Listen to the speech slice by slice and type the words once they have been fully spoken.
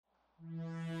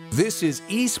This is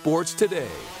Esports Today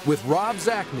with Rob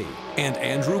Zacny and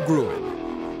Andrew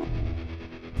Gruen.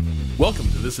 Welcome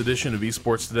to this edition of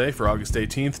Esports Today for August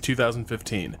 18th,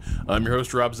 2015. I'm your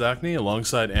host, Rob Zacny,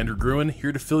 alongside Andrew Gruen,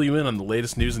 here to fill you in on the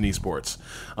latest news in esports.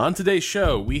 On today's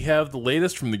show, we have the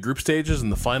latest from the group stages in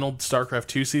the final StarCraft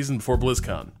 2 season before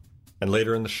BlizzCon. And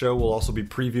later in the show, we'll also be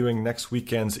previewing next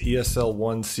weekend's ESL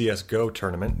One CSGO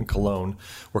tournament in Cologne,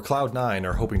 where Cloud9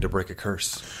 are hoping to break a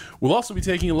curse. We'll also be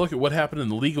taking a look at what happened in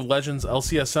the League of Legends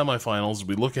LCS semifinals as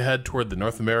we look ahead toward the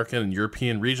North American and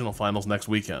European regional finals next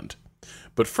weekend.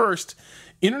 But first,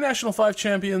 International 5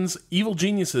 champions Evil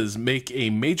Geniuses make a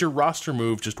major roster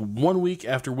move just 1 week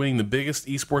after winning the biggest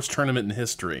esports tournament in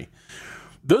history.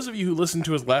 Those of you who listened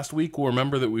to us last week will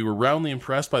remember that we were roundly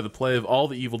impressed by the play of all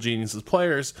the Evil Geniuses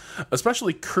players,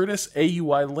 especially Curtis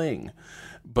AUI Ling.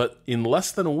 But in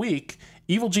less than a week,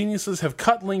 Evil Geniuses have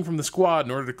cut Ling from the squad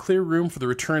in order to clear room for the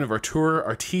return of Artur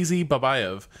Arteezy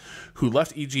Babayev, who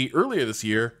left EG earlier this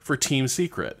year for Team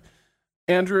Secret.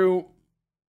 Andrew,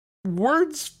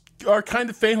 words are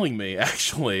kind of failing me,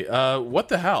 actually. What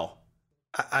the hell?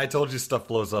 I told you stuff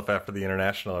blows up after the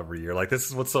International every year. Like, this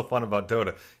is what's so fun about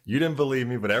Dota. You didn't believe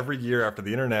me, but every year after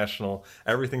the International,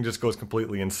 everything just goes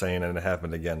completely insane, and it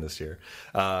happened again this year.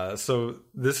 So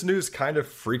this news kind of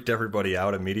freaked everybody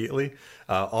out immediately.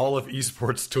 All of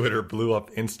esports Twitter blew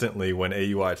up instantly when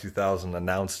AUI 2000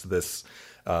 announced this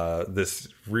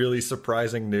really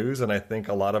surprising news, and I think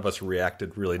a lot of us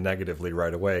reacted really negatively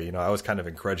right away. You know, I was kind of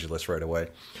incredulous right away.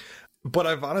 But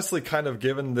I've honestly kind of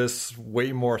given this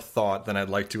way more thought than I'd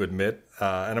like to admit,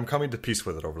 and I'm coming to peace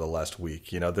with it over the last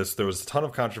week. You know, there was a ton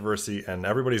of controversy, and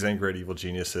everybody's angry at Evil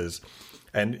Geniuses.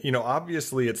 And, you know,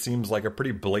 obviously it seems like a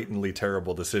pretty blatantly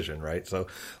terrible decision, right? So,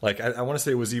 like, I want to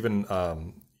say it was even,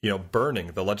 Burning,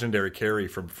 the legendary carry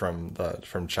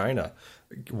from China,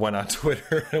 went on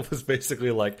Twitter and it was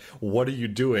basically like, what are you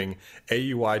doing?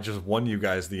 AUI just won you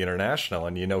guys the International.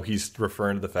 And, you know, he's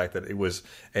referring to the fact that it was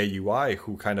AUI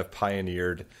who kind of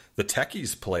pioneered the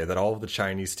techies play that all of the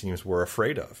Chinese teams were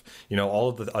afraid of. You know, all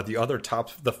of the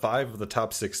 5 of the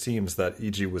top 6 teams that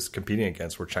EG was competing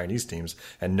against were Chinese teams,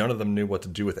 and none of them knew what to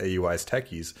do with AUI's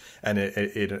techies. And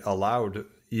it allowed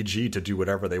EG to do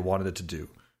whatever they wanted it to do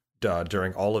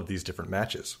during all of these different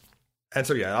matches. And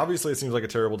so, yeah, obviously it seems like a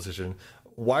terrible decision.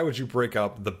 Why would you break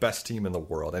up the best team in the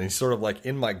world? And he's sort of like,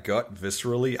 in my gut,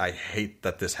 viscerally, I hate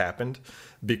that this happened,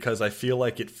 because I feel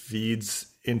like it feeds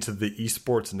into the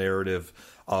esports narrative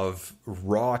of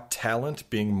raw talent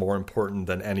being more important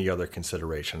than any other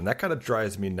consideration. And that kind of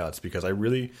drives me nuts, because I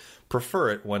really prefer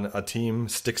it when a team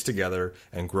sticks together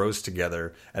and grows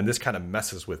together, and this kind of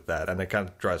messes with that, and it kind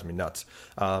of drives me nuts.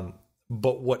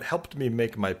 But what helped me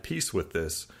make my peace with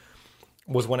this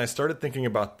was when I started thinking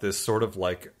about this sort of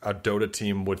like a Dota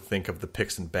team would think of the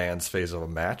picks and bans phase of a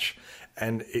match.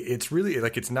 And it's really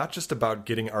like, it's not just about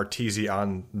getting Arteezy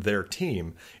on their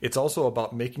team. It's also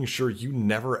about making sure you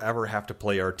never ever have to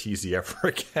play Arteezy ever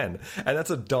again. And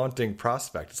that's a daunting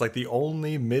prospect. It's like the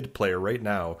only mid player right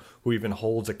now who even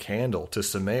holds a candle to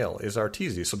Sumail is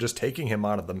Arteezy. So just taking him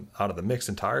out of the mix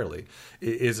entirely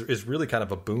is really kind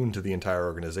of a boon to the entire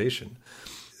organization.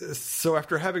 So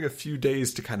after having a few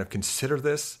days to kind of consider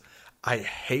this, I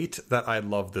hate that I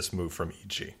love this move from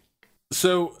EG.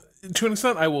 So, to an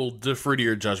extent, I will defer to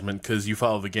your judgment, because you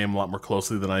follow the game a lot more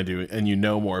closely than I do, and you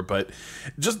know more, but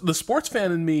just the sports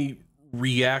fan in me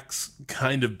reacts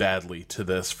kind of badly to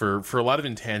this for a lot of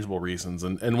intangible reasons.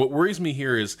 And what worries me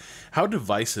here is how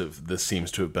divisive this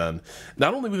seems to have been,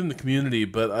 not only within the community,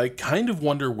 but I kind of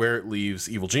wonder where it leaves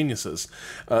Evil Geniuses.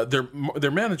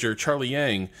 Their manager, Charlie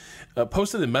Yang,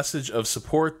 posted a message of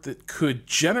support that could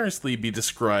generously be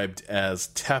described as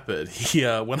tepid. He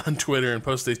went on Twitter and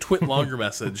posted a twit longer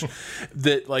message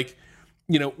that, like,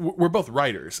 you know, we're both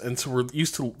writers, and so we're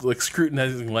used to, like,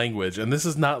 scrutinizing language, and this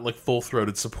is not, like,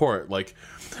 full-throated support. Like,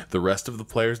 the rest of the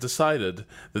players decided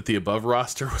that the above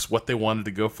roster was what they wanted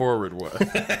to go forward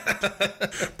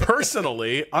with.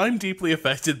 Personally, I'm deeply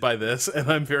affected by this, and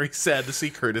I'm very sad to see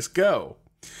Curtis go.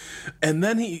 And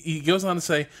then he goes on to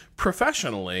say,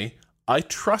 professionally, I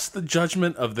trust the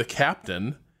judgment of the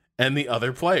captain and the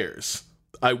other players.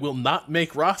 I will not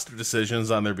make roster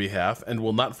decisions on their behalf and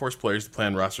will not force players to play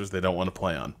on rosters they don't want to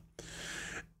play on.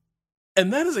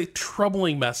 And that is a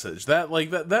troubling message.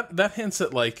 That hints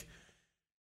at, like,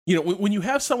 you know, when you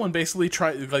have someone basically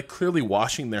clearly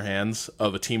washing their hands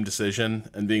of a team decision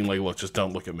and being like, look, just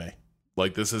don't look at me.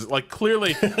 Like, this is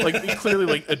clearly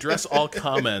address all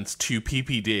comments to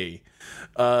PPD.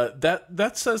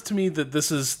 That says to me that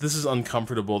this is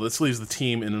uncomfortable. This leaves the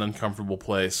team in an uncomfortable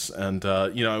place, and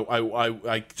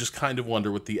I just kind of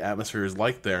wonder what the atmosphere is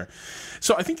like there.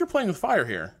 So I think you're playing with fire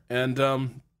here,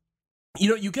 and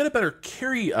you get a better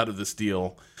carry out of this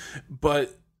deal,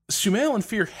 but Sumail and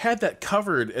Fear had that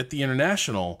covered at the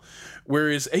International,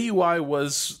 whereas AUI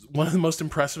was one of the most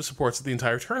impressive supports of the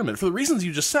entire tournament. For the reasons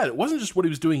you just said, it wasn't just what he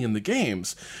was doing in the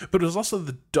games, but it was also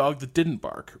the dog that didn't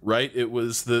bark, right? It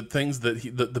was the things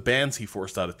that the bans he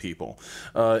forced out of people,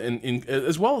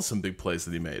 as well as some big plays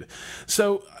that he made.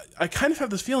 So I kind of have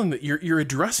this feeling that you're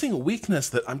addressing a weakness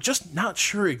that I'm just not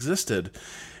sure existed.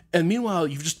 And meanwhile,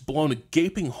 you've just blown a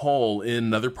gaping hole in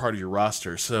another part of your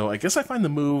roster. So I guess I find the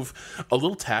move a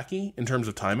little tacky in terms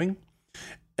of timing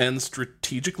and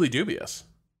strategically dubious.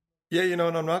 Yeah, and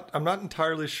I'm not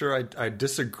entirely sure. I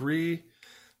disagree.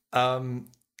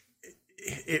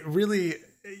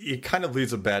 It kind of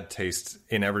leaves a bad taste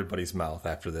in everybody's mouth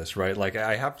after this, right? Like,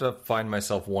 I have to find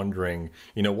myself wondering,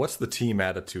 what's the team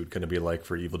attitude going to be like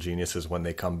for Evil Geniuses when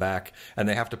they come back and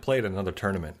they have to play at another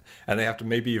tournament and they have to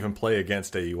maybe even play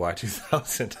against AUI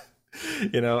 2000.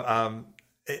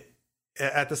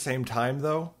 At the same time,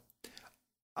 though,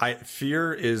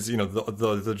 Fear is,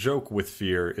 the joke with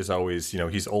Fear is always,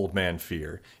 he's old man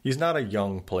Fear. He's not a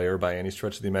young player by any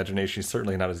stretch of the imagination. He's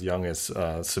certainly not as young as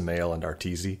Sumail and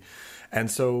Arteezy. And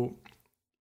so,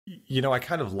 I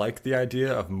kind of like the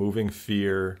idea of moving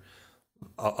Fear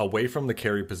away from the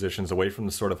carry positions, away from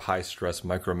the sort of high-stress,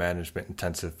 micromanagement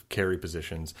intensive carry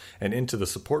positions, and into the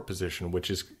support position, which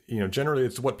is, generally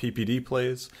it's what PPD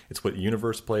plays, it's what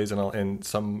Universe plays in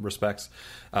some respects.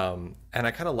 And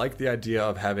I kind of like the idea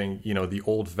of having, the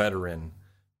old veteran,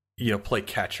 play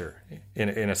catcher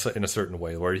in a certain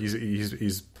way, where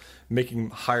he's making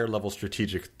higher level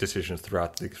strategic decisions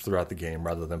throughout the game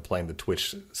rather than playing the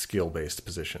Twitch skill based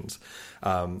positions.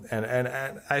 And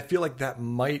I feel like that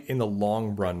might in the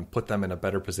long run put them in a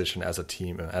better position as a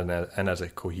team and as a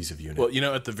cohesive unit.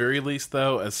 Well, at the very least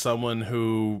though, as someone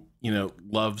who,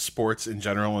 loves sports in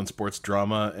general and sports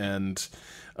drama and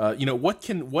what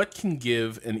can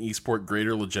give an esport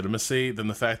greater legitimacy than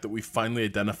the fact that we finally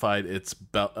identified it's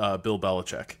Bill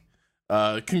Belichick?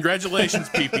 Congratulations,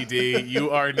 PPD!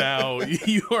 You are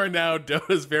now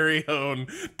Dota's very own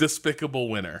despicable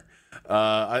winner.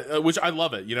 Which I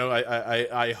love it.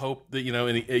 I hope that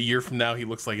in a year from now he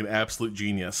looks like an absolute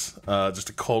genius, just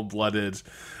a cold-blooded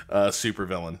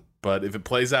supervillain. But if it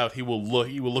plays out, he will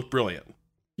look brilliant.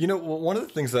 One of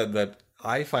the things that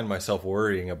I find myself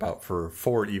worrying about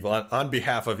for Evil, on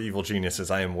behalf of Evil Geniuses,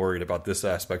 I am worried about this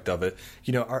aspect of it.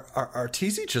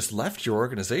 Arteezy just left your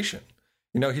organization.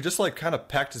 He just kind of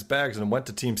packed his bags and went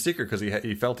to Team Secret because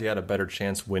he felt he had a better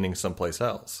chance winning someplace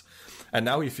else. And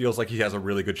now he feels like he has a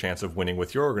really good chance of winning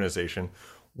with your organization.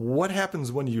 What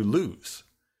happens when you lose?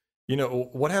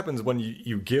 What happens when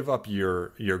you give up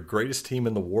your greatest team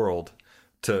in the world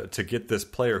to get this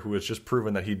player who has just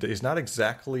proven that he's not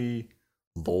exactly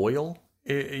loyal?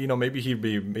 Maybe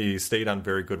he stayed on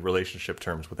very good relationship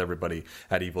terms with everybody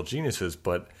at Evil Geniuses,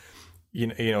 but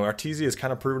Arteezy has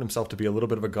kind of proven himself to be a little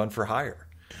bit of a gun for hire.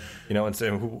 And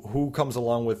so who comes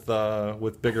along with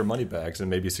bigger money bags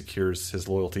and maybe secures his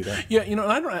loyalty then? Yeah,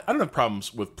 I don't have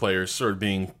problems with players sort of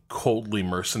being coldly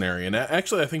mercenary. And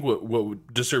actually, I think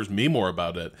what disturbs me more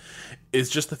about it is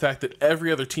just the fact that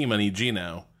every other team on EG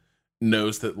now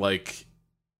knows that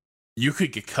you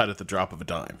could get cut at the drop of a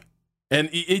dime. And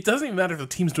it doesn't even matter if the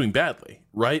team's doing badly,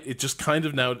 right? It just kind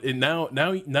of now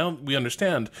we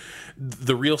understand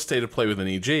the real state of play within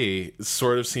EG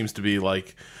sort of seems to be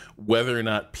whether or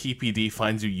not PPD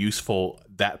finds you useful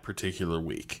that particular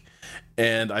week.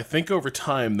 And I think over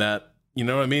time that,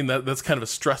 that's kind of a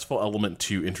stressful element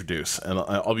to introduce. And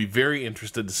I'll be very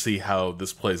interested to see how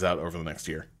this plays out over the next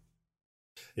year.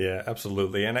 Yeah,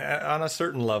 absolutely. And on a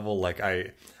certain level,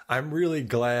 I'm really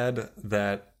glad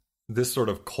that this sort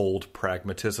of cold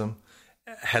pragmatism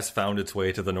has found its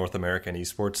way to the North American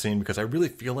esports scene, because I really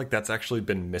feel like that's actually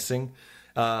been missing.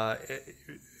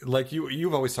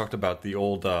 You've always talked about the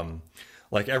old,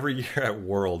 every year at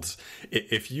Worlds,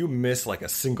 if you miss a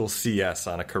single CS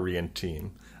on a Korean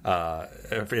team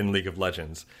in League of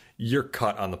Legends, you're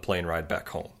cut on the plane ride back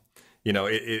home.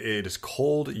 It is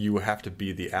cold. You have to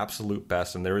be the absolute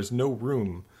best, and there is no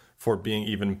room for being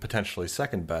even potentially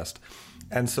second best.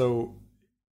 And so,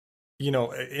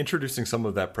 introducing some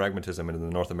of that pragmatism into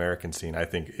the North American scene, I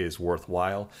think, is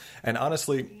worthwhile. And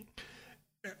honestly,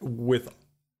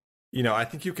 I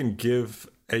think you can give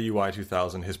AUI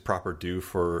 2000 his proper due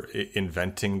for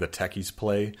inventing the techies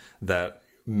play that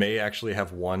may actually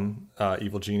have won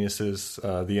Evil Geniuses,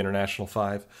 the International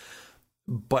 5.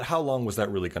 But how long was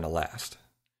that really going to last?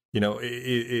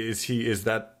 Is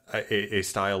that a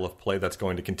style of play that's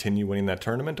going to continue winning that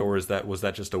tournament, or was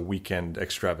that just a weekend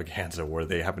extravaganza where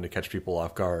they happened to catch people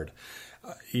off guard?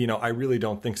 I really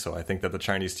don't think so. I think that the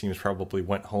Chinese teams probably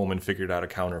went home and figured out a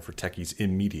counter for techies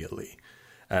immediately.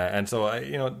 And so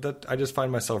I just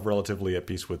find myself relatively at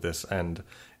peace with this. And,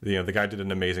 the guy did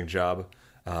an amazing job.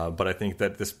 But I think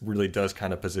that this really does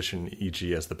kind of position EG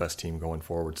as the best team going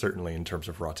forward, certainly in terms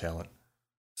of raw talent.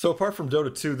 So apart from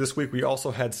Dota 2, this week we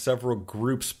also had several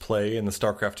groups play in the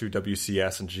StarCraft 2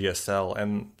 WCS and GSL,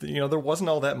 and there wasn't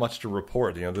all that much to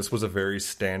report. This was a very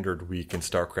standard week in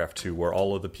StarCraft 2 where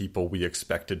all of the people we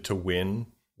expected to win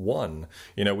won.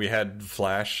 We had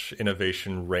Flash,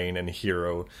 Innovation, Rain, and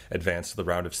Hero advance to the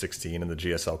round of 16 in the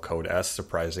GSL Code S,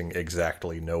 surprising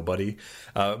exactly nobody.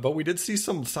 But we did see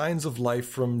some signs of life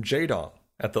from Jaedong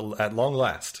at long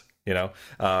last.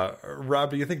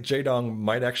 Rob, do you think Jaedong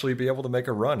might actually be able to make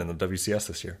a run in the WCS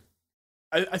this year?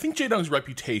 I think Jaedong's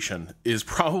reputation is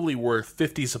probably worth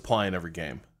 50 supply in every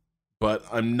game, but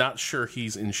I'm not sure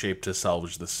he's in shape to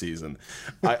salvage this season.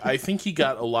 I think he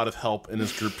got a lot of help in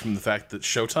his group from the fact that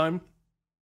Showtime,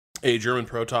 a German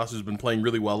Protoss who's been playing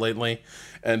really well lately,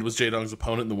 and was Jaedong's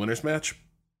opponent in the winners match,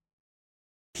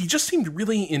 he just seemed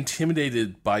really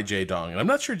intimidated by Jaedong. And I'm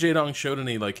not sure Jaedong showed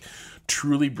any,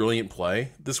 truly brilliant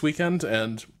play this weekend,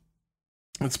 and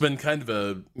it's been kind of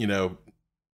a,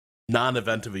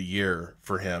 non-event of a year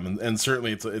for him, and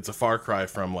certainly it's a far cry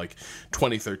from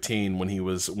 2013 when he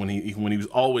was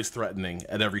always threatening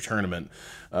at every tournament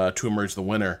to emerge the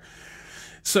winner.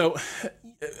 So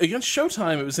against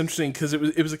Showtime, it was interesting because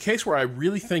it was a case where I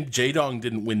really think Jaedong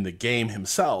didn't win the game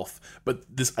himself, but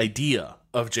this idea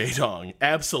of Jaedong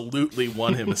absolutely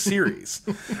won him a series.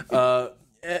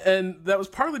 And that was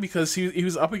partly because he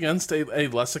was up against a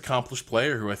less accomplished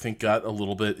player who I think got a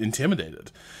little bit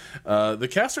intimidated. The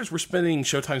casters were spinning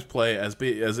Showtime's play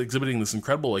as exhibiting this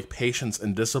incredible patience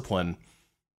and discipline.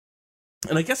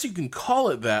 And I guess you can call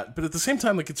it that, but at the same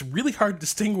time, it's really hard to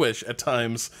distinguish at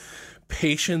times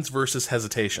patience versus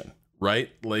hesitation,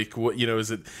 right? What is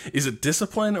it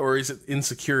discipline or is it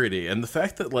insecurity? And the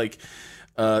fact that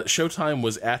Showtime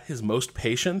was at his most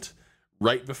patient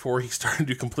right before he started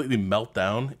to completely melt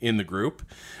down in the group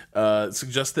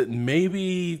suggests that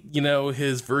maybe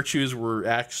his virtues were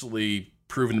actually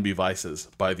proven to be vices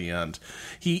by the end.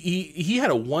 He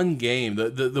had a one game,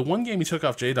 the one game he took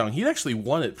off Jaedong, he'd actually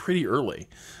won it pretty early.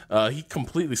 He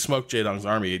completely smoked Jaedong's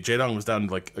army. Jaedong was down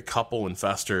to a couple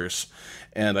infestors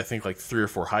and I think 3 or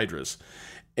 4 hydras.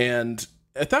 And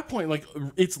at that point,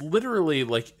 it's literally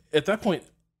at that point,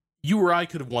 you or I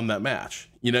could have won that match.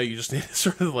 You just need to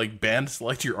sort of band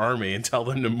select your army and tell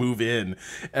them to move in,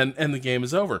 and the game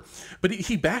is over. But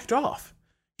he backed off.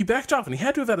 He backed off, and he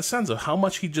had to have had a sense of how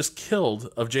much he just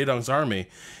killed of Jaedong's army,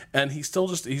 and he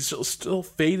still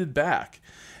faded back.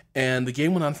 And the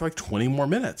game went on for 20 more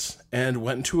minutes and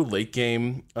went into a late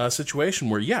game situation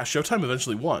where, Showtime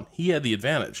eventually won. He had the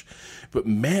advantage. But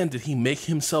man, did he make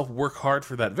himself work hard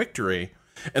for that victory.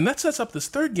 And that sets up this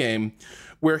third game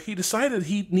where he decided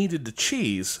he needed to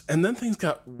cheese, and then things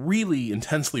got really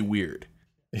intensely weird.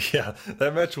 Yeah,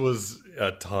 that match was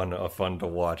a ton of fun to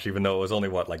watch, even though it was only,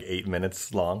 8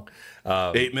 minutes long?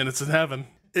 8 minutes in heaven.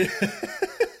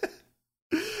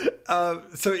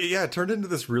 So it turned into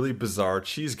this really bizarre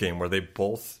cheese game where they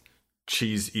both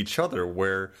cheese each other,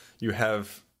 where you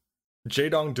have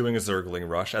Jaedong doing a Zergling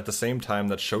rush at the same time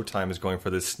that Showtime is going for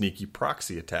this sneaky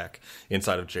proxy attack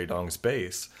inside of Jaedong's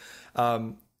base.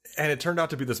 And it turned out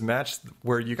to be this match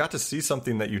where you got to see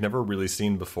something that you've never really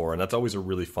seen before, and that's always a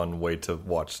really fun way to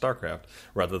watch StarCraft,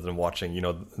 rather than watching,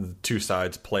 the two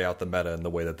sides play out the meta in the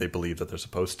way that they believe that they're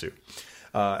supposed to.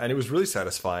 And it was really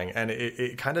satisfying, and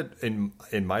it kind of,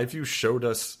 in my view, showed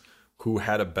us who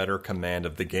had a better command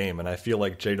of the game. And I feel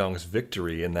like Jaedong's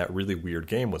victory in that really weird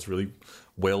game was really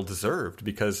well-deserved,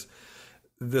 because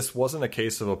this wasn't a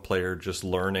case of a player just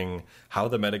learning how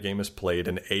the metagame is played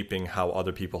and aping how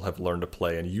other people have learned to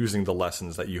play and using the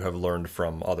lessons that you have learned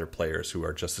from other players who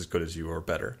are just as good as you or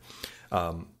better.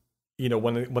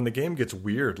 When the game gets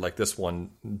weird like this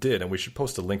one did, and we should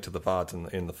post a link to the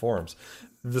VODs in the forums,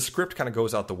 the script kind of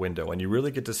goes out the window, and you really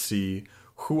get to see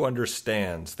who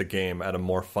understands the game at a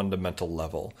more fundamental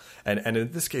level. And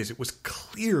in this case, it was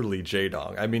clearly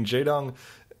Jaedong. I mean, Jaedong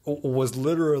was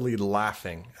literally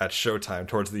laughing at Showtime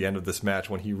towards the end of this match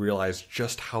when he realized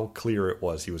just how clear it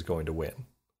was he was going to win.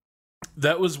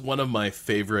 That was one of my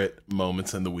favorite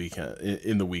moments in the weekend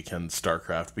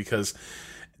StarCraft, because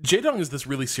Jaedong is this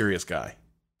really serious guy.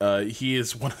 He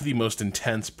is one of the most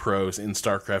intense pros in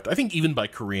StarCraft, I think even by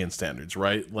Korean standards,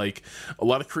 right? A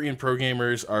lot of Korean pro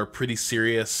gamers are pretty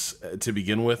serious to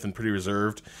begin with and pretty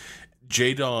reserved.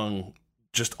 Jaedong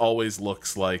just always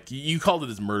looks like, you called it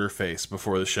his murder face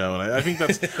before the show, and I think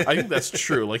that's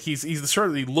true. Like he's the sort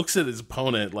of, he looks at his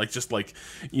opponent like just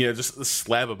a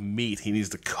slab of meat he needs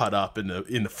to cut up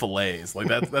into fillets. Like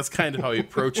that's kind of how he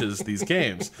approaches these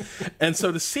games. And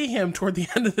so to see him toward the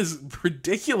end of this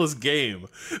ridiculous game,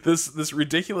 this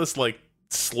ridiculous like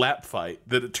slap fight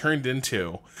that it turned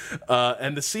into,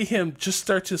 and to see him just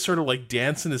start to sort of like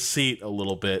dance in his seat a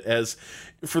little bit, as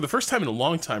for the first time in a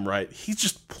long time, right, he's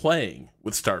just playing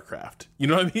with StarCraft. You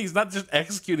know what I mean? He's not just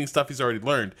executing stuff he's already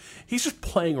learned. He's just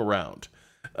playing around.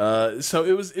 So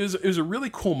it was a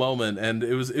really cool moment, and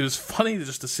it was funny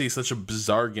to see such a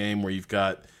bizarre game where you've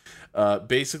got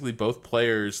basically both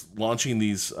players launching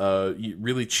these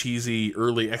really cheesy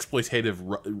early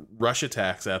exploitative rush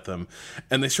attacks at them,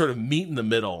 and they sort of meet in the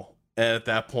middle. And at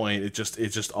that point, it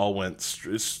just all went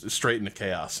straight into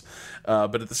chaos.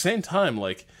 But at the same time,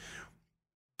 like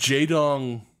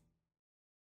Jaedong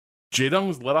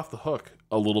was let off the hook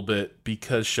a little bit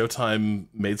because Showtime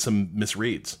made some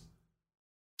misreads.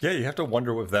 Yeah, you have to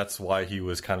wonder if that's why he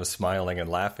was kind of smiling and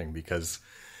laughing, because,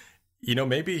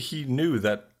 maybe he knew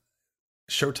that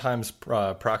Showtime's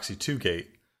Proxy 2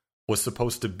 Gate was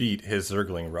supposed to beat his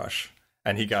Zergling Rush,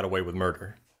 and he got away with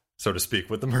murder, so to speak,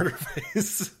 with the murder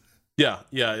face. Yeah,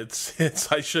 it's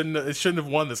it shouldn't have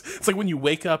won this. It's like when you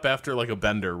wake up after like a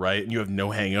bender, right, and you have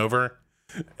no hangover.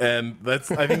 And I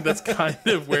think that's kind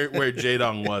of where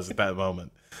Jaedong was at that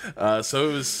moment.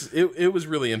 So it was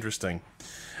really interesting.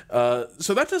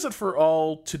 So that does it for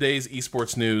all today's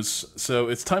esports news. So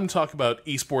it's time to talk about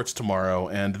esports tomorrow.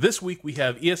 And this week we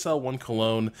have ESL One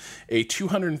Cologne, a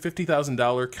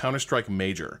 $250,000 Counter-Strike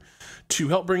major. To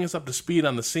help bring us up to speed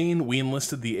on the scene, we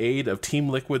enlisted the aid of Team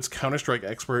Liquid's Counter-Strike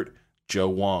expert, Joe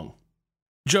Wong.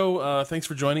 Joe, thanks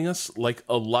for joining us. Like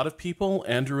a lot of people,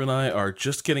 Andrew and I are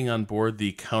just getting on board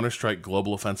the Counter-Strike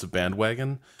Global Offensive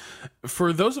bandwagon.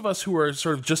 For those of us who are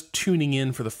sort of just tuning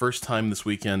in for the first time this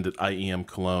weekend at IEM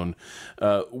Cologne,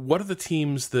 what are the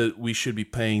teams that we should be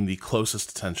paying the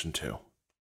closest attention to?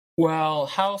 Well,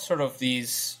 how sort of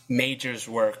these majors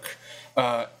work,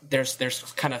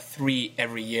 there's kind of 3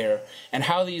 every year. And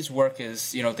how these work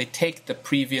is, they take the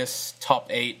previous top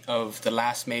 8 of the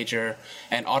last major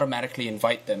and automatically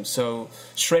invite them. So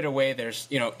straight away, there's,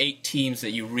 8 teams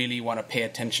that you really want to pay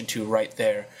attention to right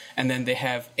there. And then they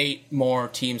have 8 more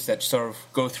teams that sort of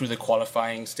go through the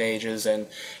qualifying stages and,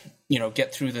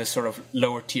 get through the sort of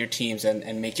lower tier teams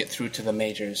and make it through to the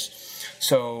majors.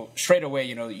 So straight away,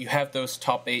 you have those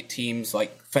top 8 teams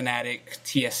like Fnatic,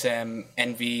 TSM,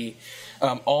 Envy.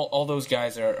 All those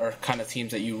guys are kind of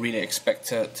teams that you really expect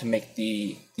to make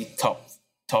the top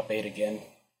 8 again.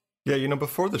 Yeah,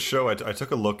 before the show, I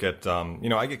took a look at,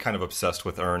 I get kind of obsessed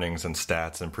with earnings and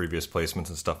stats and previous placements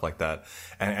and stuff like that.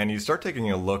 And you start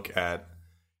taking a look at,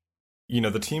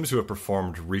 the teams who have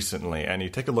performed recently, and you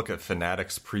take a look at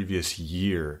Fnatic's previous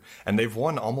year, and they've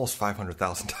won almost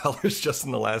 $500,000 just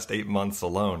in the last 8 months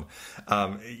alone.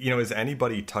 Is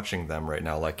anybody touching them right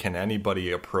now? Like, can anybody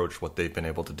approach what they've been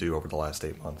able to do over the last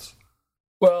 8 months?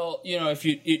 Well,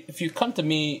 if you come to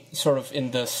me sort of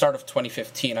in the start of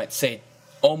 2015, I'd say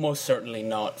almost certainly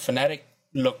not. Fnatic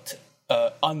looked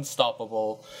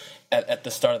unstoppable at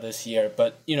the start of this year,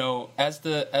 but as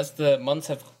the months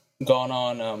have gone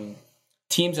on,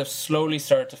 teams have slowly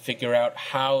started to figure out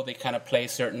how they kind of play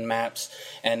certain maps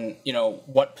and,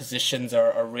 what positions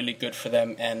are really good for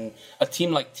them. And a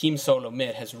team like Team Solo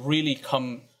Mid has really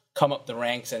come up the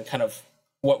ranks and kind of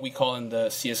what we call in the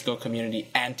CSGO community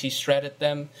anti-stratted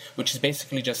them, which is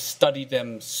basically just study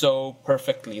them so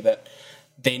perfectly that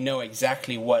they know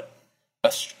exactly what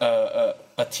a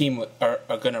team are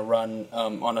going to run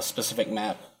on a specific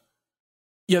map.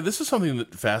 Yeah, this is something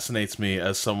that fascinates me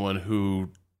as someone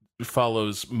who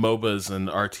follows MOBAs and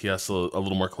RTS a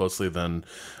little more closely than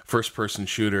first-person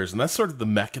shooters, and that's sort of the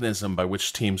mechanism by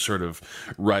which teams sort of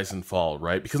rise and fall,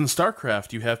 right? Because in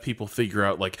StarCraft, you have people figure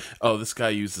out, like, oh, this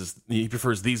guy he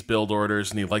prefers these build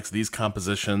orders, and he likes these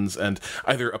compositions, and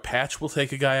either a patch will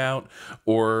take a guy out,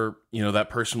 or, that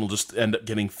person will just end up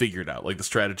getting figured out. Like, the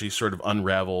strategy sort of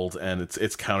unraveled, and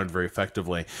it's countered very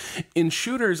effectively. In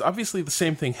shooters, obviously, the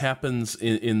same thing happens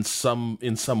in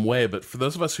some way, but for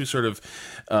those of us who sort of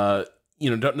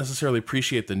don't necessarily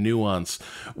appreciate the nuance,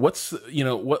 what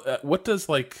does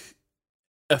like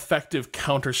effective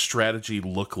counter strategy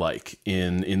look like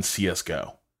in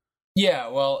CSGO? Yeah,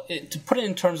 well, to put it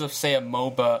in terms of, say, a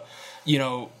MOBA,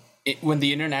 when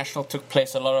the international took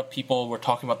place, a lot of people were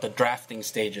talking about the drafting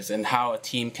stages and how a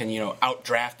team can,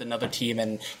 outdraft another team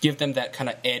and give them that kind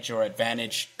of edge or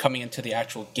advantage coming into the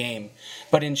actual game.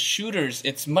 But in shooters,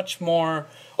 it's much more,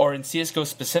 or in CSGO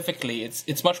specifically,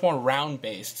 it's much more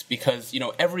round-based because,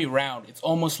 every round, it's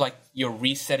almost like you're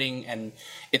resetting and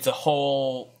it's a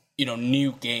whole,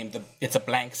 new game. It's a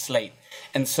blank slate.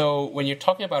 And so when you're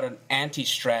talking about an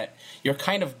anti-strat, you're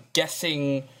kind of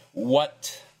guessing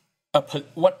what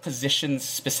positions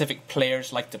specific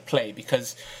players like to play,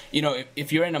 because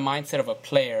if you're in a mindset of a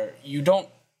player, you don't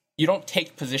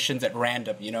take positions at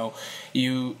random.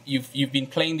 You've been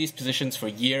playing these positions for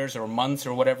years or months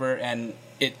or whatever, and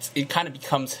it kind of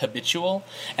becomes habitual.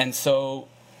 And so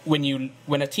when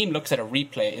a team looks at a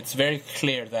replay, it's very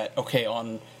clear that okay,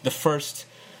 on the first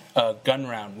gun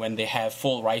round, when they have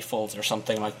full rifles or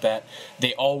something like that,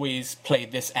 they always play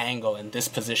this angle and this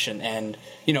position, and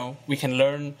we can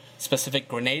learn specific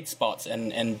grenade spots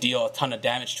and deal a ton of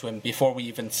damage to him before we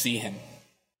even see him.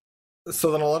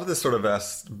 So then a lot of this sort of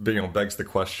begs the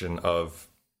question of,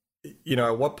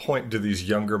 at what point do these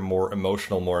younger, more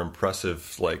emotional, more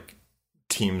impressive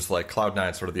teams like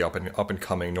Cloud9, sort of the up and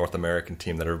coming North American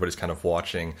team that everybody's kind of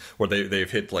watching, where they've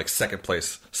hit second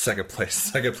place.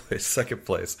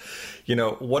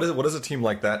 What does a team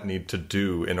like that need to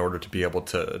do in order to be able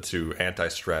to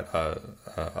anti-strat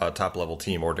a top level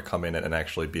team, or to come in and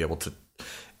actually be able to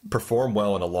perform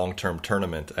well in a long-term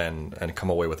tournament and come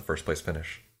away with a first place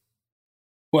finish?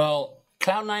 Well,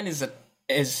 Cloud9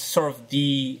 is sort of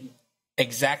the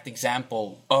exact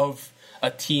example of a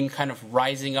team kind of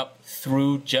rising up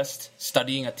through just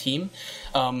studying a team.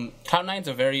 Cloud9's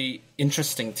a very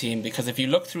interesting team because if you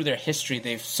look through their history,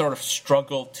 they've sort of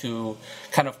struggled to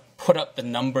kind of put up the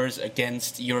numbers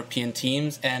against European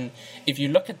teams. And if you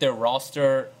look at their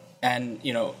roster and,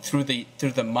 through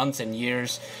the months and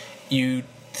years, you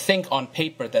think on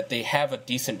paper that they have a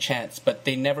decent chance, but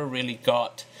they never really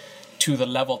got to the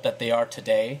level that they are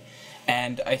today.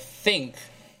 And I think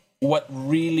what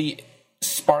really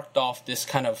sparked off this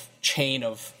kind of chain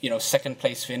of second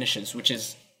place finishes, which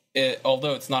is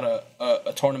although it's not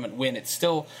a tournament win, it's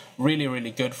still really, really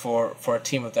good for a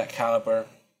team of that caliber,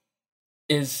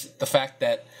 is the fact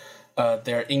that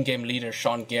their in-game leader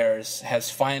Sean Garrers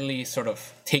has finally sort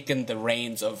of taken the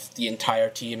reins of the entire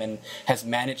team and has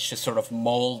managed to sort of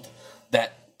mold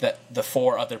that the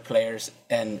four other players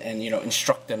and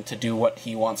instruct them to do what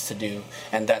he wants to do,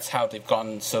 and that's how they've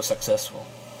gotten so successful.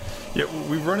 Yeah,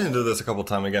 we've run into this a couple of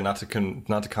times, again, not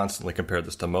to constantly compare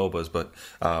this to MOBAs, but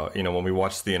when we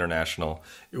watched the international,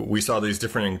 we saw these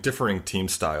differing team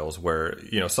styles where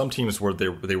some teams were they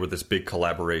were this big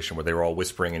collaboration where they were all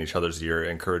whispering in each other's ear,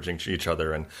 encouraging each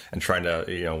other and trying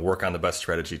to work on the best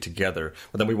strategy together.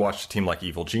 But then we watched a team like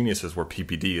Evil Geniuses where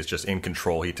PPD is just in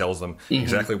control. He tells them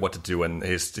exactly what to do, and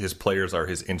his players are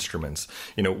his instruments.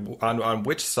 On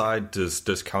which side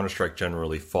does Counter-Strike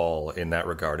generally fall in that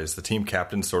regard? Is the team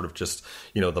captain sort of just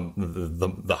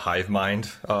the hive mind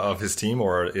of his team,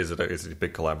 or is it a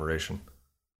big collaboration?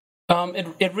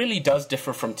 It really does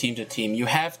differ from team to team. You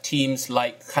have teams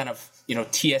like kind of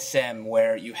TSM,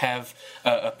 where you have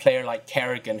a player like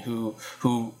Kerrigan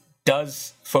who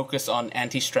does focus on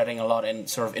anti-stratting a lot and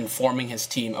sort of informing his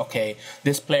team, okay,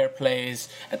 this player plays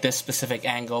at this specific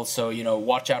angle, so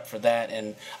watch out for that,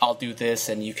 and I'll do this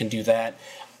and you can do that.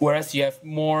 Whereas you have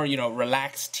more,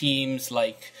 relaxed teams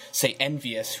like, say,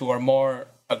 Envious, who are more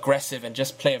aggressive and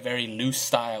just play a very loose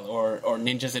style, or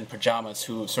Ninjas in Pajamas,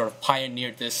 who sort of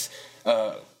pioneered this,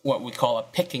 what we call a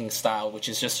picking style, which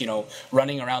is just,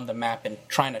 running around the map and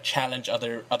trying to challenge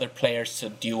other players to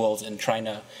duels and trying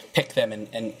to pick them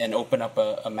and open up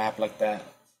a map like that.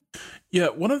 Yeah,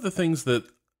 one of the things that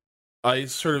I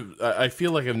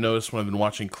feel like I've noticed when I've been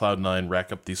watching Cloud9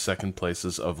 rack up these second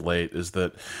places of late is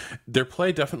that their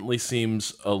play definitely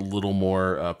seems a little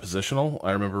more positional.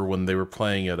 I remember when they were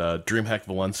playing at DreamHack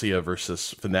Valencia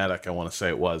versus Fnatic, I want to say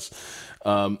it was.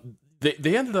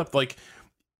 They ended up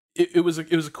it was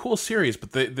a cool series,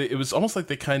 but it was almost like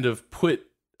they kind of put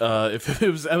if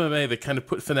it was MMA, they kind of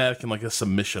put Fnatic in a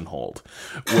submission hold,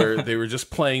 where they were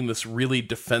just playing this really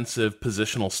defensive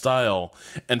positional style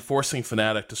and forcing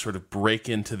Fnatic to sort of break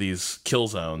into these kill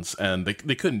zones, and they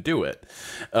couldn't do it.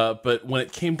 But when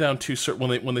it came down to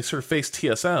when they sort of faced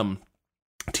TSM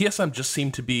just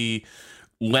seemed to be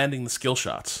landing the skill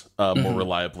shots more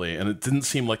reliably, and it didn't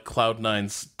seem like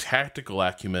Cloud9's tactical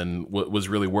acumen was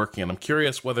really working. And I'm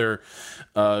curious whether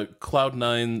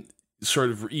Cloud9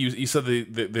 sort of, you said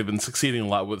they've been succeeding a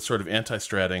lot with sort of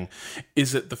anti-stratting.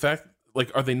 Is it the fact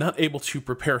are they not able to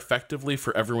prepare effectively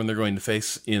for everyone they're going to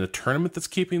face in a tournament that's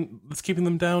keeping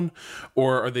them down,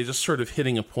 or are they just sort of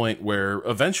hitting a point where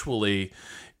eventually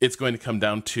it's going to come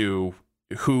down to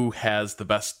who has the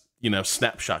best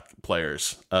snapshot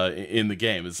players in the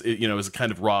game? Is a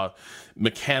kind of raw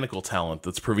mechanical talent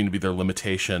that's proving to be their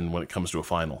limitation when it comes to a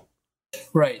final?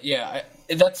 Right. Yeah,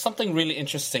 that's something really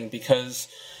interesting because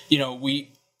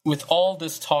we, with all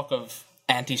this talk of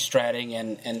anti-stratting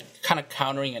and kind of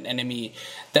countering an enemy,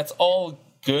 that's all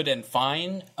good and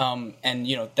fine, and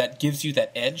that gives you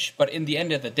that edge. But in the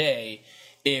end of the day,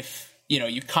 if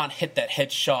you can't hit that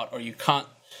headshot or you can't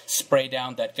spray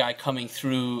down that guy coming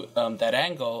through that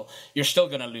angle, you're still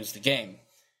going to lose the game.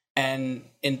 And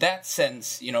in that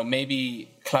sense, maybe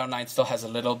Cloud9 still has a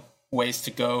little ways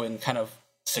to go in kind of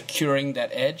securing that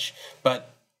edge,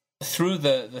 but through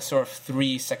the sort of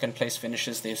 3 second place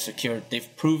finishes they've secured,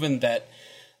 they've proven that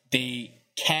they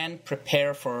can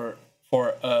prepare for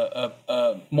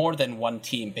more than one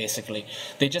team. Basically,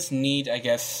 they just need, I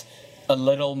guess, a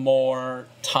little more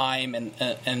time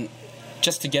and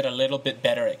just to get a little bit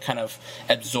better at kind of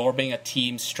absorbing a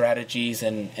team's strategies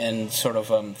and sort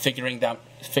of figuring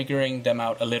them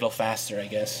out a little faster, I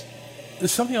guess.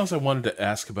 Something else I wanted to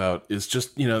ask about is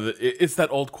just, it's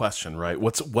that old question, right?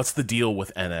 What's the deal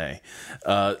with NA?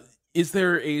 Is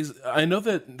there I know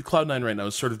that Cloud9 right now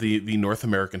is sort of the North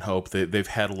American hope. They've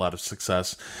had a lot of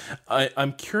success.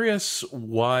 I'm curious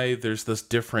why there's this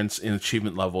difference in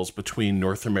achievement levels between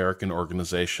North American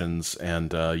organizations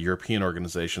and European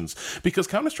organizations, because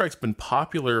Counter-Strike's been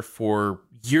popular for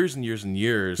years and years and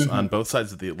years on both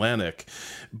sides of the Atlantic.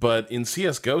 But in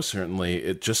CSGO, certainly,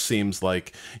 it just seems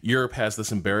like Europe has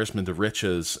this embarrassment of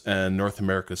riches and North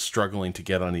America is struggling to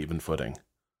get on even footing.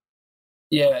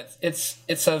 Yeah,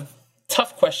 it's a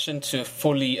tough question to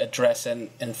fully address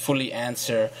and fully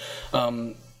answer.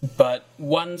 But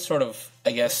one sort of,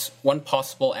 I guess, one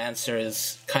possible answer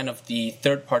is kind of the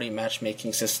third-party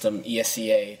matchmaking system,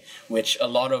 ESEA, which a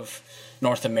lot of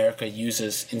North America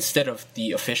uses instead of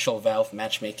the official Valve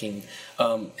matchmaking.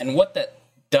 And what that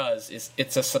does is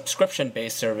it's a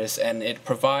subscription-based service, and it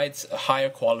provides a higher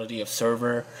quality of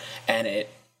server, and it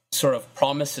sort of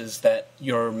promises that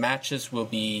your matches will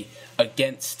be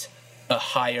against a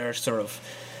higher sort of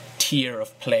tier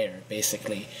of player,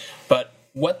 basically. But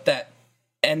what that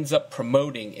ends up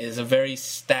promoting is a very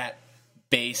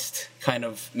stat-based kind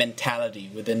of mentality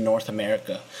within North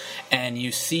America. And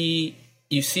you see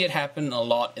it happen a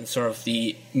lot in sort of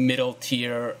the middle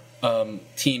tier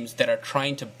teams that are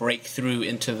trying to break through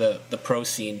into the pro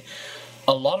scene.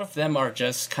 A lot of them are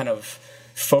just kind of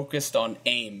focused on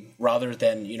aim rather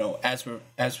than,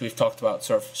 as we've talked about,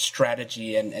 sort of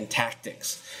strategy and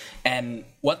tactics. And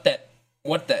what that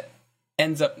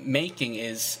ends up making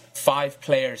is 5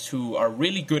 players who are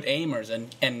really good aimers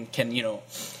and can,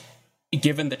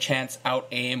 given the chance, out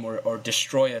aim or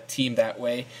destroy a team that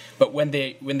way. But when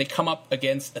they come up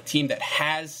against a team that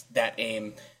has that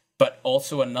aim, but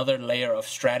also another layer of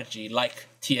strategy, like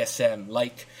TSM,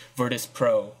 like Virtus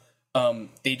Pro,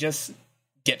 they just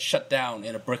get shut down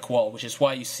in a brick wall, which is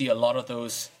why you see a lot of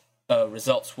those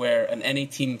results where an NA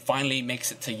team finally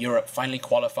makes it to Europe, finally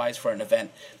qualifies for an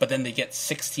event, but then they get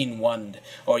 16-1'd,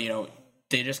 or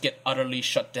they just get utterly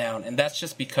shut down. And that's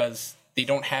just because they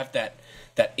don't have that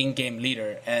in-game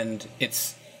leader. And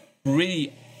it's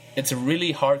a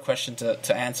really hard question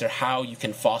to answer, how you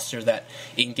can foster that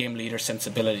in-game leader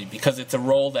sensibility, because it's a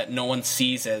role that no one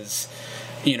sees as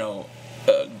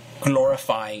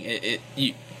glorifying.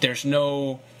 There's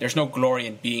no glory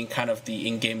in being kind of the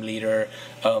in-game leader,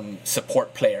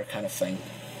 support player kind of thing.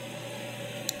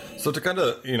 So to kind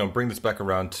of bring this back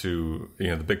around to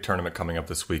the big tournament coming up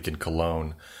this week in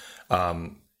Cologne,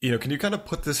 can you kind of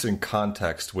put this in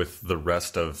context with the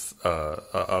rest of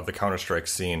the Counter-Strike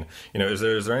scene? Is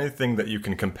there anything that you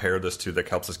can compare this to that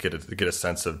helps us get a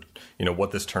sense of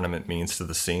what this tournament means to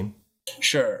the scene?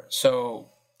 Sure. So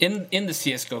in the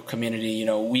CS:GO community,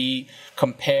 we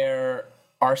compare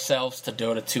ourselves to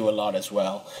Dota 2 a lot as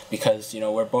well, because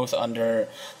they're both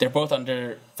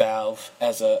under Valve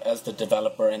as the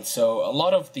developer, and so a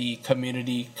lot of the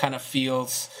community kind of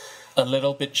feels a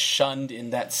little bit shunned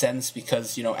in that sense,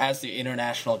 because as the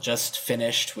International just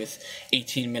finished with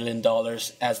 $18 million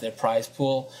as their prize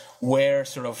pool, we're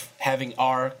sort of having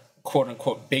our quote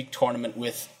unquote big tournament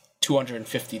with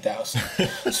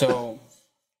 250,000. So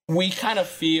we kind of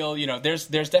feel,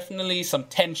 there's definitely some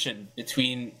tension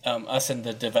between us and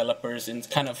the developers in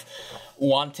kind of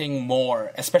wanting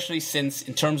more, especially since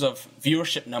in terms of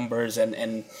viewership numbers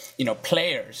and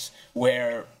players,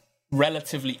 where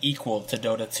relatively equal to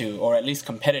Dota 2, or at least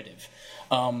competitive.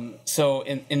 So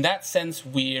in that sense,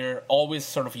 we're always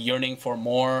sort of yearning for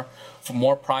more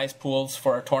prize pools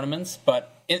for our tournaments. But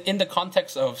in the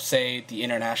context of, say, the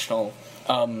international,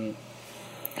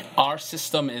 our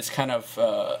system is kind of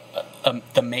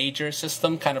the major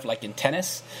system, kind of like in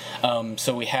tennis.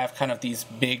 So we have kind of these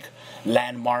big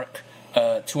landmark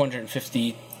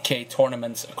 250K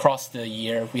tournaments across the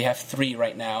year. We have 3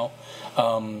 right now,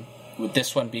 with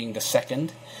this one being the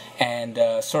second. And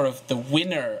sort of the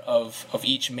winner of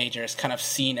each major is kind of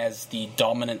seen as the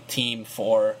dominant team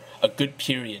for a good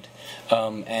period.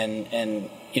 And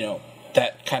you know,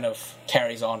 that kind of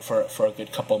carries on for a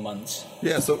good couple of months.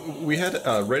 Yeah, so we had,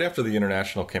 right after the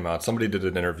International came out, somebody did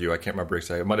an interview, I can't remember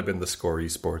exactly, it might have been the Score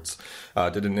Esports,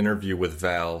 did an interview with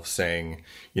Valve saying,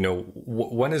 you know,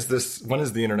 when is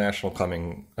the International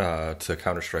coming to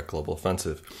Counter-Strike Global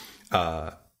Offensive?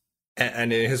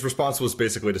 And his response was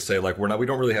basically to say, like, we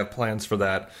don't really have plans for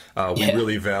that. We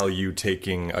really value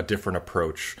taking a different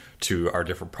approach to our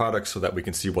different products so that we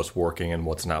can see what's working and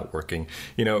what's not working.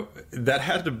 You know, that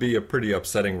had to be a pretty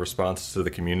upsetting response to the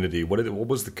community. What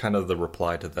was the kind of the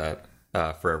reply to that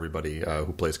for everybody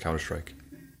who plays Counter-Strike?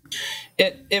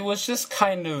 It was just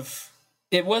kind of,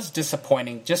 it was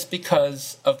disappointing just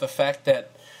because of the fact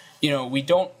that, you know, we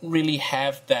don't really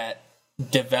have that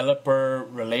developer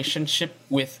relationship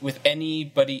with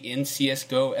anybody in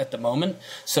CSGO at the moment.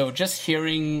 So just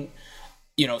hearing,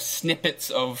 you know, snippets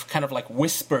of kind of like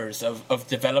whispers of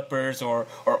developers or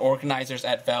organizers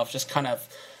at Valve just kind of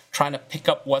trying to pick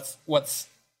up what's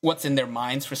in their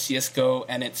minds for CSGO,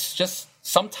 and it's just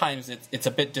sometimes it's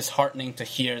a bit disheartening to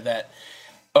hear that,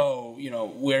 oh, you know,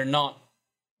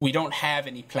 we don't have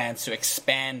any plans to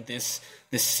expand this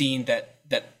scene that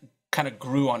kind of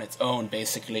grew on its own,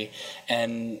 basically.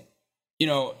 And, you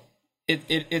know,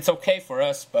 it's okay for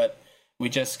us, but we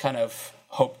just kind of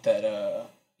hope that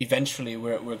eventually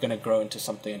we're going to grow into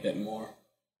something a bit more.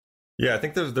 Yeah, I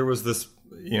think there was this,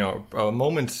 you know, a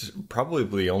moment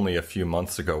probably only a few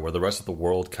months ago where the rest of the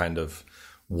world kind of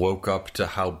woke up to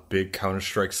how big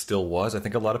Counter-Strike still was. I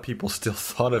think a lot of people still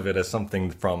thought of it as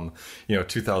something from, you know,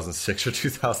 2006 or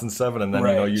 2007, and then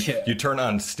right, you know you turn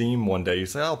on Steam one day, you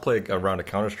say, I'll play a round of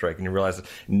Counter-Strike, and you realize that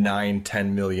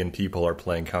 9-10 million people are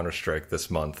playing Counter-Strike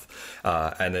this month,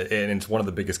 and it's one of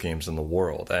the biggest games in the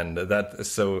world. And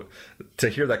so to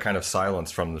hear that kind of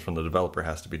silence from the developer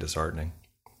has to be disheartening.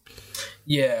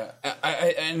 Yeah,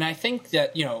 I think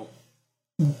that, you know,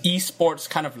 esports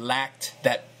kind of lacked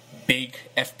that big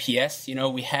FPS. You know,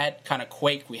 we had kind of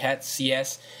Quake, we had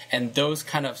CS, and those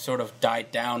kind of sort of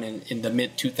died down in the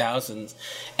mid-2000s.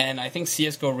 And I think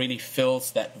CSGO really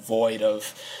fills that void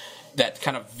of that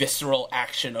kind of visceral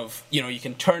action of, you know, you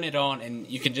can turn it on and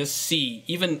you can just see,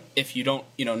 even if you don't,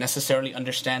 you know, necessarily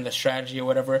understand the strategy or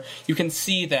whatever, you can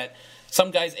see that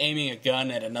some guy's aiming a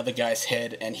gun at another guy's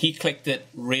head and he clicked it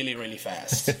really, really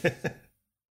fast.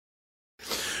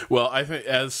 Well, I think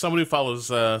as someone who follows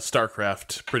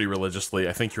StarCraft pretty religiously,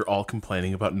 I think you're all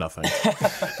complaining about nothing.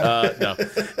 No,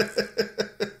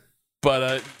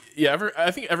 but yeah,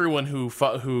 I think everyone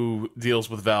who deals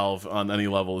with Valve on any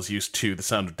level is used to the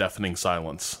sound of deafening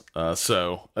silence.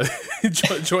 So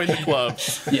join the club.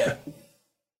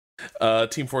 Yeah.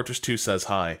 Team Fortress 2 says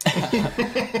hi.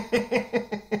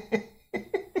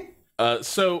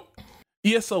 So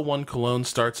ESL 1 Cologne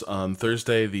starts on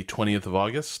Thursday, the 20th of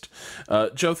August.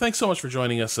 Joe, thanks so much for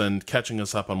joining us and catching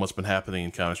us up on what's been happening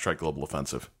in Counter-Strike Global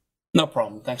Offensive. No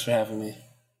problem. Thanks for having me.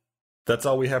 That's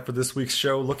all we have for this week's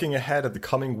show. Looking ahead at the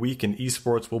coming week in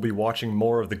esports, we'll be watching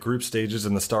more of the group stages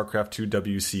in the StarCraft 2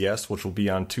 WCS, which will be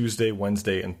on Tuesday,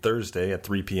 Wednesday, and Thursday at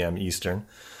 3 p.m. Eastern.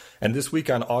 And this week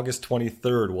on August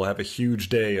 23rd, we'll have a huge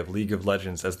day of League of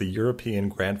Legends as the European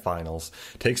Grand Finals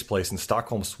takes place in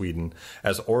Stockholm, Sweden,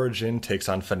 as Origin takes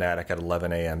on Fnatic at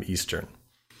 11 a.m. Eastern.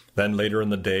 Then later in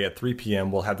the day at 3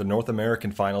 p.m., we'll have the North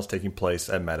American Finals taking place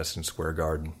at Madison Square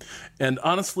Garden. And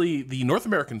honestly, the North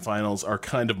American Finals are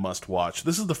kind of must-watch.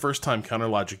 This is the first time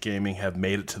Counterlogic Gaming have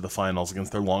made it to the finals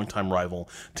against their longtime rival,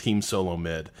 Team Solo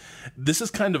Mid. This is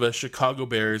kind of a Chicago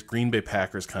Bears, Green Bay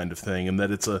Packers kind of thing, in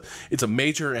that it's a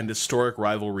major and historic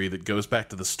rivalry that goes back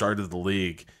to the start of the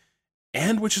league,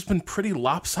 and which has been pretty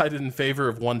lopsided in favor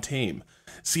of one team.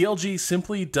 CLG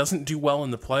simply doesn't do well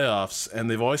in the playoffs, and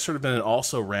they've always sort of been an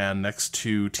also-ran next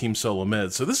to Team Solo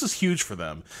Mid, so this is huge for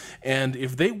them. And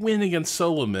if they win against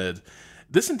Solo Mid,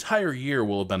 this entire year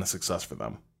will have been a success for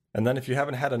them. And then if you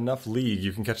haven't had enough league,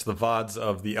 you can catch the VODs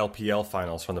of the LPL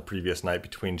finals from the previous night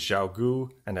between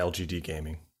Xiaogu and LGD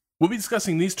Gaming. We'll be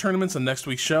discussing these tournaments on next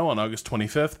week's show on August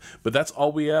 25th, but that's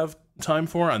all we have time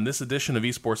for on this edition of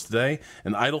Esports Today,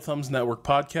 an Idle Thumbs Network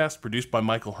podcast produced by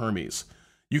Michael Hermes.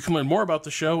 You can learn more about the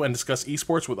show and discuss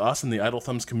esports with us in the Idle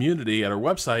Thumbs community at our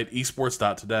website,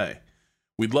 esports.today.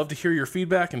 We'd love to hear your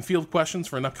feedback and field questions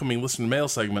for an upcoming listener mail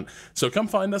segment, so come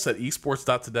find us at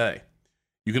esports.today.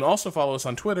 You can also follow us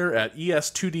on Twitter at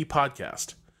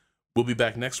ES2DPodcast. We'll be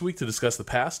back next week to discuss the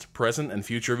past, present, and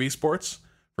future of esports.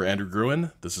 For Andrew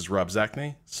Gruen, this is Rob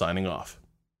Zacny, signing off.